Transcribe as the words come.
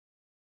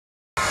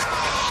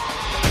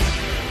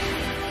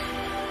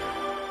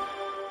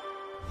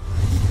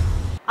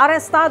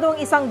Arestado ang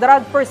isang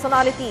drug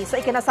personality sa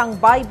ikinasang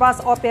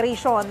buy-bus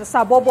operation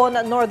sa Bobon,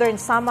 Northern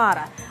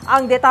Samar.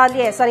 Ang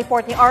detalye sa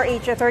report ni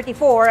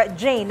RH34,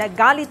 Jane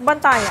Galit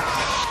Bantaya.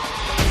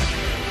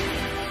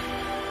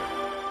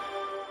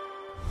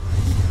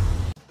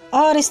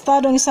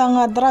 Arestado ang isang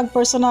drug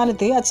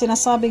personality at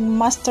sinasabing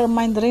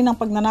mastermind rin ang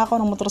pagnanakaw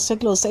ng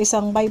motorsiklo sa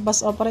isang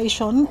buy-bus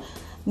operation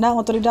ng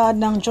otoridad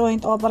ng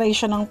Joint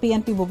Operation ng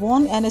PNP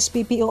Bobon,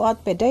 NSPPO at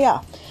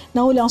PDEA.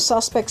 Nahuli ang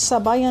suspect sa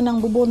bayan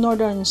ng Bobon,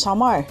 Northern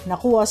Samar.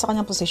 Nakuha sa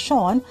kanyang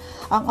posisyon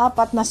ang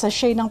 4 na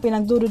sachet ng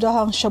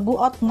pinagdududahang shabu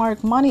at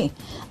marked money.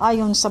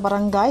 Ayon sa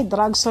barangay,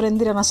 drug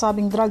surrender ang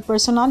nasabing drug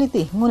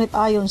personality. Ngunit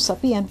ayon sa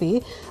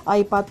PNP,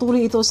 ay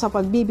patuloy ito sa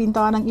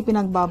pagbibinta ng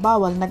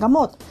ipinagbabawal na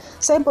gamot.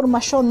 Sa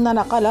impormasyon na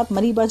nakalap,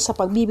 maliban sa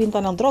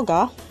pagbibinta ng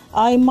droga,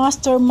 ay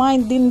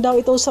mastermind din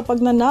daw ito sa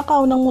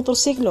pagnanakaw ng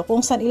motorsiklo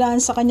kung saan ilan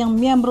sa kanyang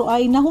miyembro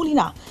ay nahuli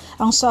na.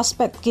 Ang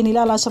suspect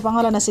kinilala sa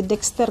pangalan na si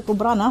Dexter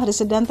Cubrana,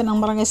 residente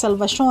ng Barangay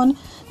Salvacion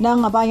ng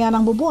bayan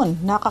ng Bobon.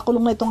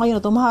 Nakakulong na ito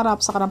ngayon at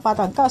umaharap sa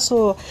karampatang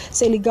kaso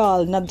sa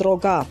illegal na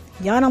droga.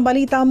 Yan ang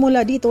balita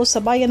mula dito sa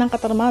bayan ng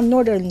Katarman,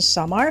 Northern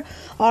Samar.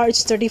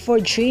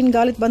 RH34 Jane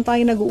Galit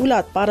Bantay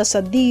nag-uulat para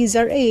sa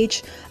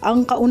DZRH,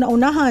 ang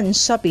kauna-unahan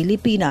sa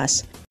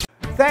Pilipinas.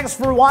 Thanks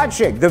for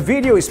watching. The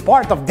video is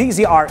part of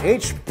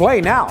DZRH Play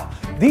Now.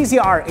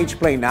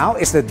 DZRH Play Now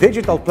is the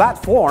digital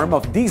platform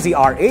of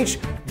DZRH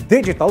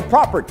Digital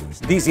Properties.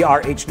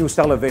 DZRH News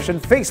Television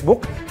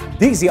Facebook,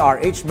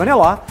 DZRH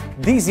Manila,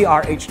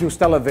 DZRH News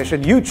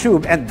Television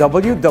YouTube, and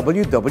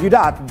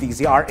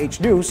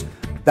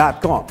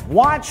www.dzrhnews.com.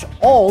 Watch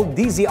all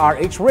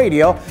DZRH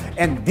Radio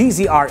and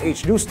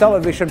DZRH News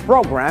Television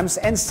programs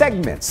and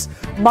segments.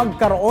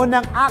 Magkaroon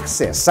ng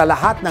access sa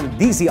lahat ng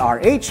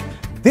DZRH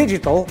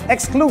digital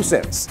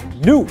exclusives,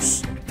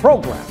 news,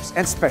 programs,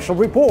 and special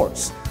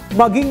reports.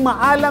 Maging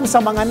maalam sa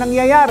mga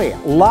nangyayari.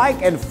 Like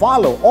and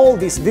follow all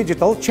these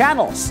digital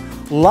channels.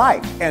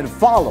 Like and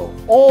follow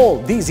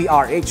all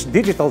DZRH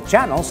digital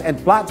channels and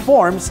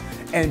platforms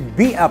and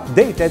be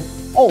updated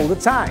all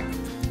the time.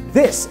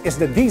 This is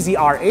the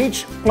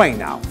DZRH Play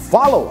Now.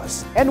 Follow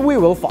us and we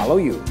will follow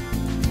you.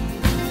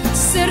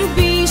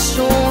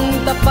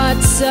 Serbisyong tapat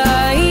sa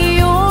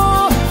iyo,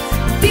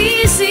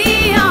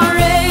 DZRH.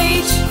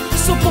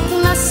 Supok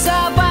na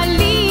sa